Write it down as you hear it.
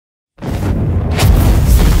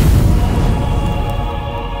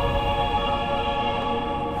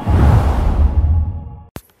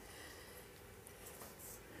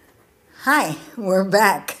Hi, we're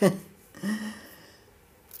back.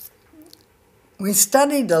 We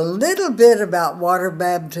studied a little bit about water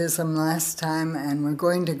baptism last time, and we're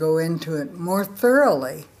going to go into it more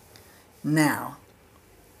thoroughly now.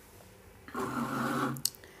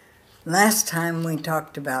 Last time we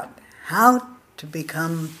talked about how to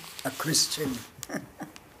become a Christian.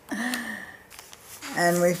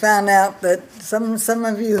 And we found out that some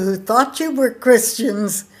of you who thought you were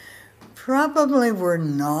Christians probably were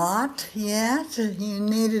not yet. You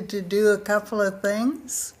needed to do a couple of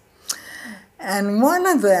things. And one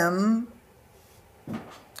of them,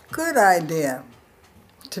 good idea,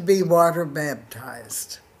 to be water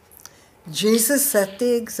baptized. Jesus set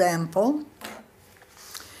the example.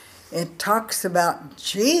 It talks about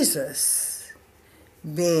Jesus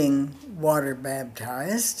being water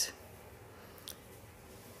baptized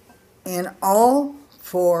in all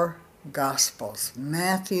four Gospels: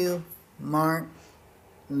 Matthew, Mark,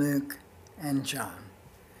 Luke, and John.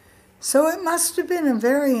 So it must have been a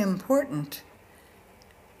very important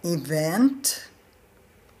event.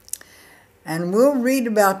 And we'll read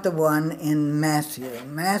about the one in Matthew.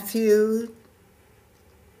 Matthew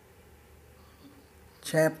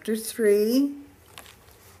chapter 3.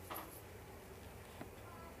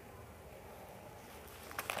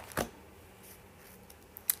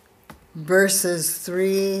 Verses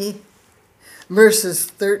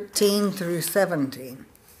 13 through 17.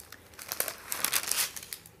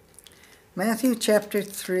 Matthew chapter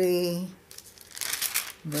 3,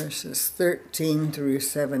 verses 13 through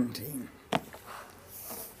 17.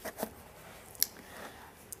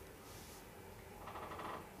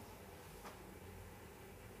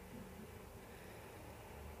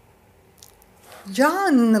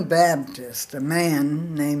 John the Baptist, a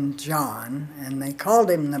man named John, and they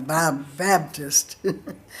called him the Baptist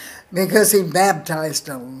because he baptized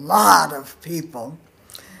a lot of people,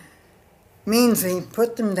 means he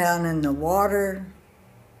put them down in the water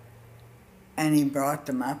and he brought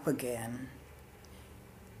them up again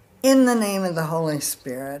in the name of the Holy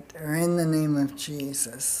Spirit, or in the name of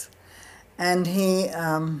Jesus. And he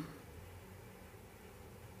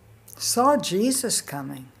saw Jesus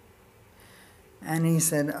coming. And he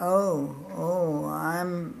said, I'm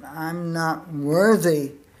not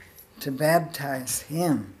worthy to baptize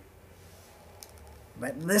him.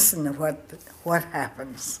 But listen to what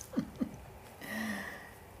happens.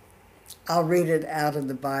 I'll read it out of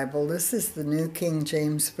the Bible. This is the New King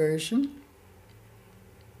James Version.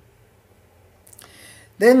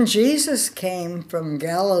 Then Jesus came from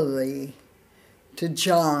Galilee to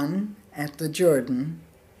John at the Jordan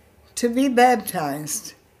to be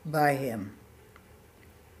baptized by him.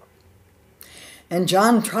 And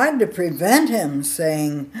John tried to prevent him,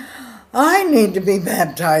 saying, I need to be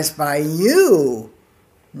baptized by you,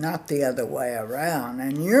 not the other way around,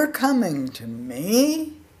 and you're coming to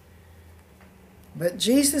me? But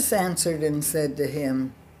Jesus answered and said to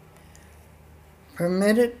him,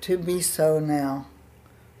 Permit it to be so now,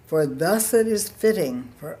 for thus it is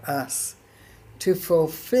fitting for us to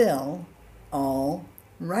fulfill all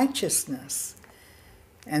righteousness.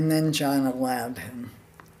 And then John allowed him.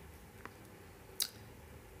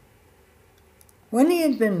 When he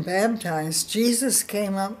had been baptized, Jesus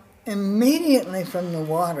came up immediately from the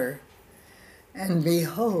water, and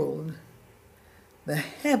behold, the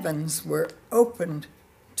heavens were opened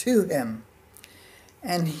to him,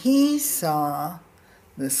 and he saw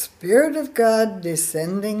the Spirit of God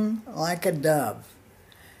descending like a dove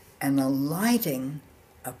and alighting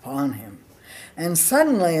upon him. And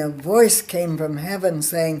suddenly a voice came from heaven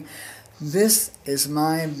saying, This is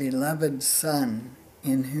my beloved Son,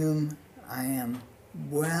 in whom I am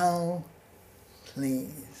well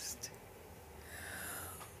pleased.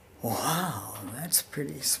 Wow, that's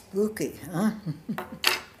pretty spooky, huh?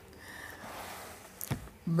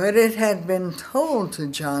 But it had been told to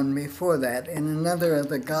John before that in another of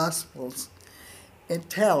the Gospels. It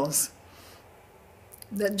tells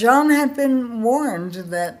that John had been warned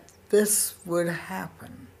that this would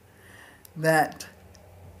happen, that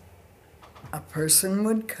a person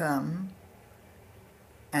would come,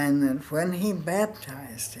 and that when he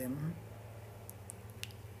baptized him,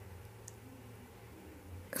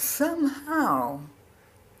 somehow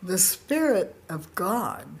the Spirit of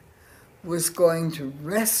God was going to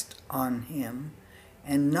rest on him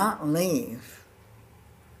and not leave,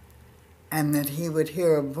 and that he would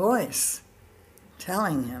hear a voice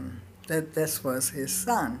telling him that this was his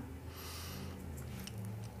Son.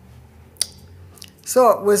 So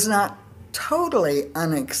it was not totally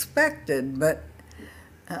unexpected, but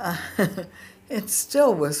it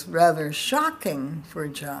still was rather shocking for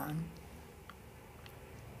John.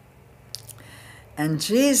 And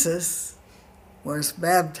Jesus was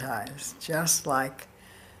baptized, just like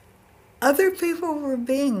other people were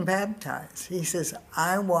being baptized. He says,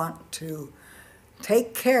 I want to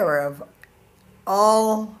take care of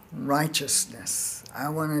all righteousness. I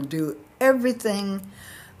want to do everything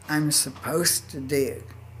I'm supposed to do.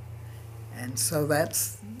 And so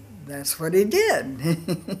that's what he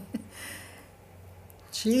did.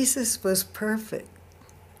 Jesus was perfect.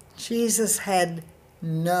 Jesus had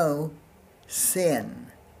no sin.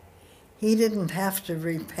 He didn't have to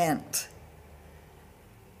repent.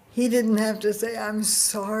 He didn't have to say, I'm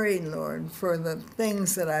sorry, Lord, for the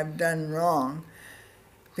things that I've done wrong,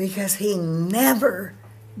 because he never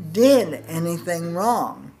did anything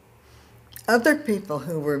wrong. Other people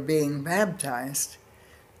who were being baptized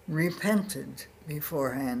repented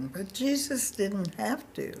beforehand, but Jesus didn't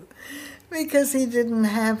have to, because he didn't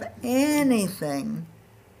have anything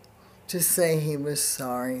to say he was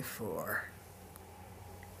sorry for.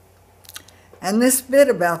 And this bit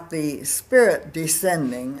about the Spirit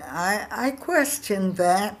descending, I questioned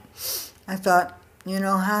that. I thought,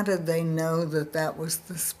 how did they know that that was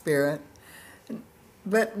the Spirit?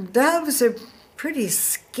 But doves are pretty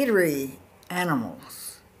skittery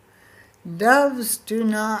animals. Doves do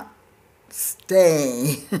not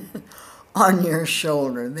stay on your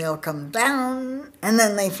shoulder. They'll come down and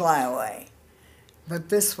then they fly away. But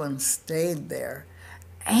this one stayed there.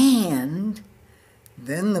 And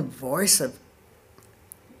then the voice of,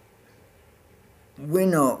 we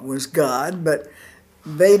know it was God, but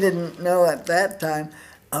they didn't know at that time,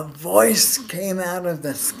 a voice came out of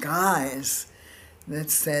the skies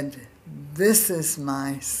that said, this is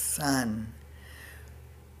my Son,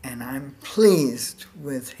 and I'm pleased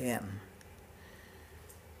with him.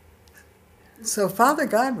 So Father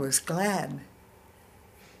God was glad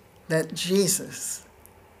that Jesus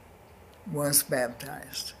was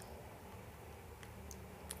baptized.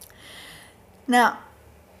 Now,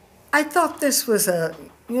 I thought this was a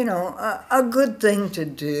good thing to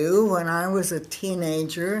do. When I was a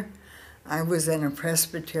teenager, I was in a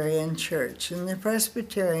Presbyterian church, and the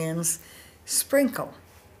Presbyterians sprinkle.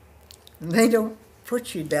 They don't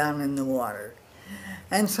put you down in the water.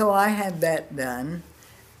 And so I had that done,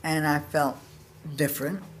 and I felt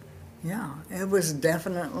different. Yeah, it was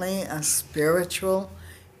definitely a spiritual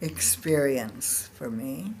experience for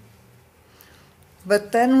me.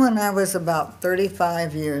 But then when I was about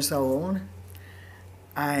 35 years old,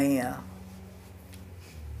 I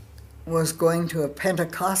was going to a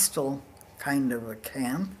Pentecostal kind of a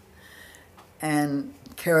camp and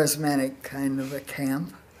charismatic kind of a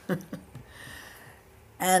camp.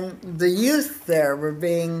 And the youth there were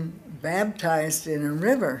being baptized in a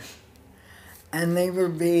river, and they were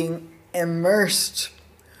being immersed,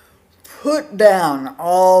 put down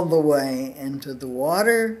all the way into the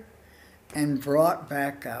water and brought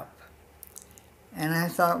back up. And I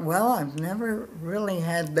thought, well, I've never really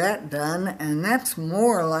had that done, and that's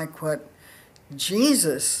more like what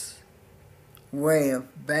Jesus' way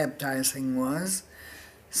of baptizing was,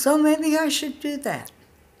 so maybe I should do that.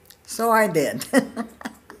 So I did.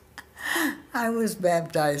 I was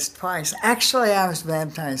baptized twice. Actually, I was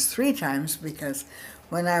baptized 3 times, because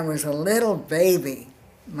when I was a little baby,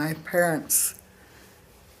 my parents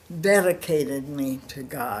dedicated me to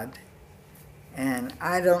God. And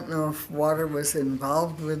I don't know if water was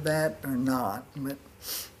involved with that or not, but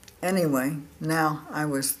anyway, now I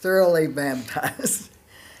was thoroughly baptized.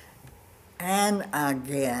 And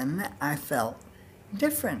again, I felt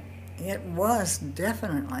different. It was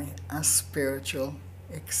definitely a spiritual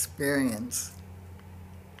experience.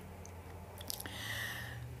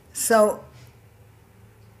 So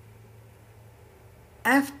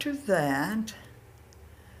after that,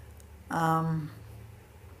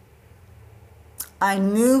 I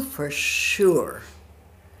knew for sure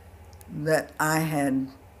that I had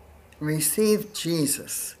received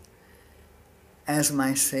Jesus as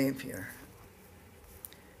my Savior.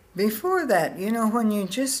 Before that, when you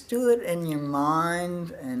just do it in your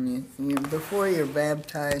mind and you before you're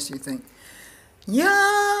baptized, you think, yeah,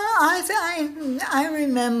 I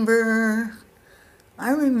remember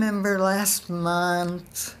last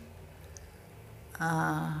month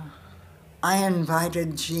I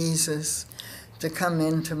invited Jesus to come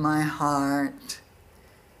into my heart.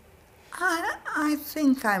 I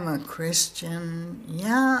think I'm a Christian.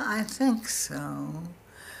 Yeah, I think so.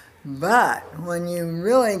 But when you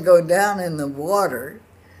really go down in the water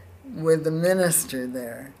with the minister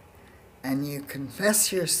there, and you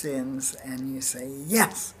confess your sins, and you say,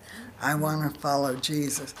 yes, I want to follow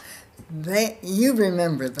Jesus, you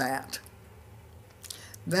remember that.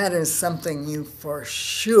 That is something you for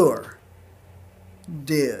sure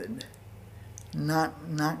did.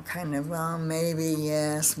 Not kind of, well, maybe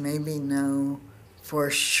yes, maybe no. For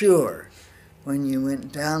sure, when you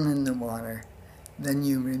went down in the water, then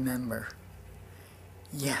you remember,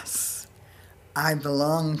 yes, I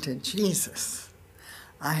belong to Jesus.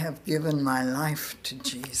 I have given my life to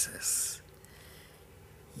Jesus.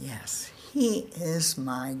 Yes, He is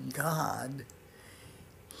my God.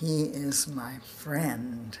 He is my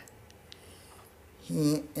friend.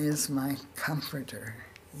 He is my comforter.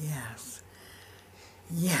 Yes.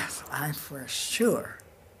 Yes, I for sure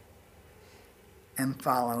am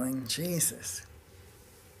following Jesus.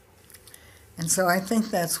 And so I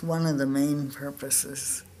think that's one of the main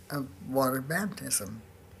purposes of water baptism.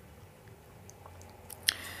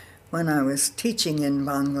 When I was teaching in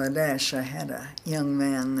Bangladesh, I had a young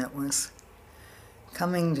man that was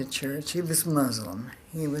coming to church. He was Muslim.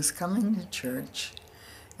 He was coming to church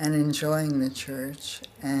and enjoying the church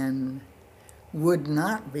and would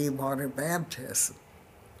not be water baptized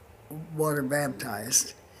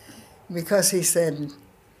because he said,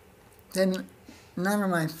 then none of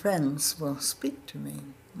my friends will speak to me.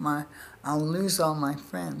 I'll lose all my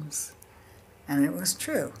friends. And it was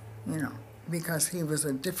true, because he was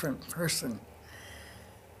a different person.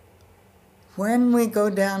 When we go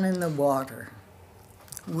down in the water,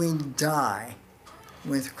 we die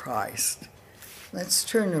with Christ. Let's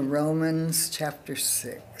turn to Romans chapter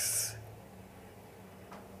 6.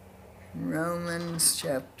 Romans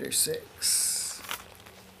chapter 6,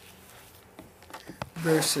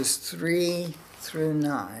 verses 3 through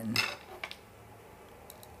 9.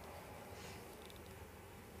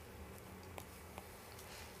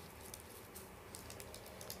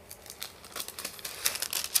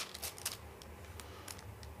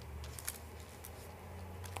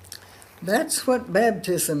 That's what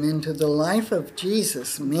baptism into the life of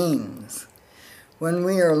Jesus means. When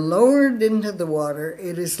we are lowered into the water,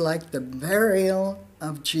 it is like the burial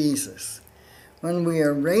of Jesus. When we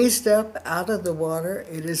are raised up out of the water,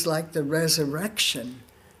 it is like the resurrection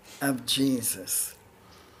of Jesus.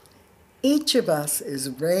 Each of us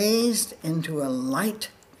is raised into a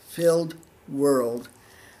light-filled world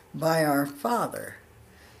by our Father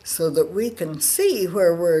so that we can see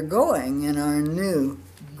where we're going in our new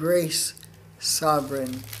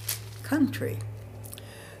grace-sovereign country.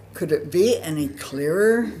 Could it be any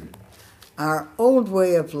clearer? Our old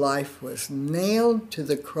way of life was nailed to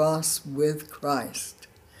the cross with Christ,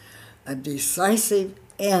 a decisive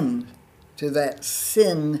end to that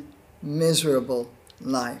sin-miserable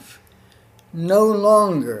life, no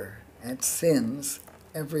longer at sin's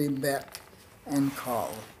every beck and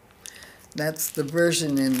call. That's the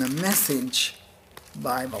version in the Message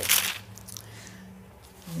Bible.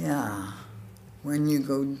 Yeah, when you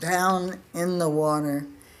go down in the water,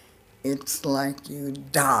 it's like you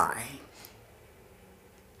die.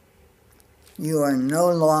 You are no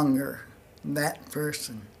longer that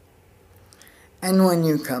person. And when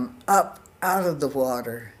you come up out of the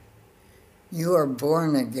water, you are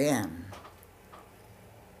born again.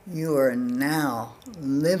 You are now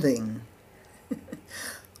living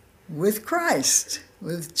with Christ,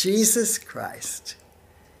 with Jesus Christ.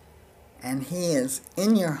 And He is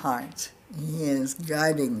in your heart. He is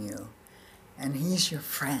guiding you. And He's your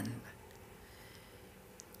friend.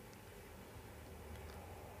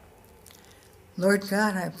 Lord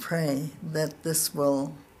God, I pray that this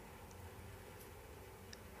will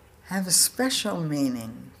have a special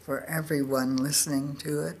meaning for everyone listening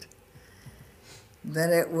to it, that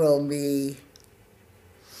it will be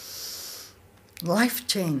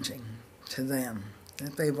life-changing to them,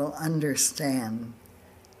 that they will understand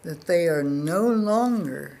that they are no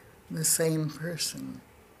longer the same person.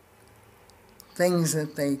 Things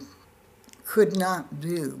that they could not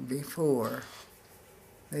do before,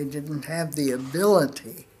 they didn't have the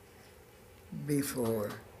ability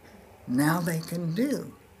before, now they can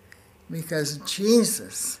do, because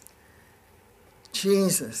Jesus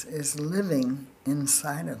is living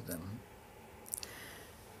inside of them.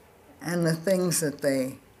 And the things that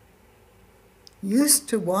they used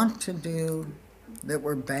to want to do that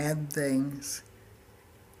were bad things,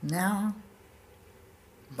 now,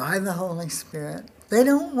 by the Holy Spirit, they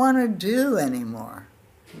don't want to do anymore.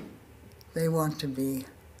 They want to be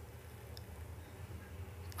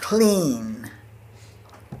clean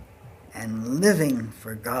and living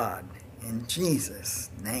for God in Jesus'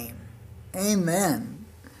 name. Amen.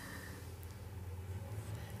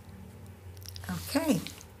 Okay,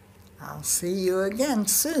 I'll see you again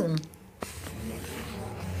soon.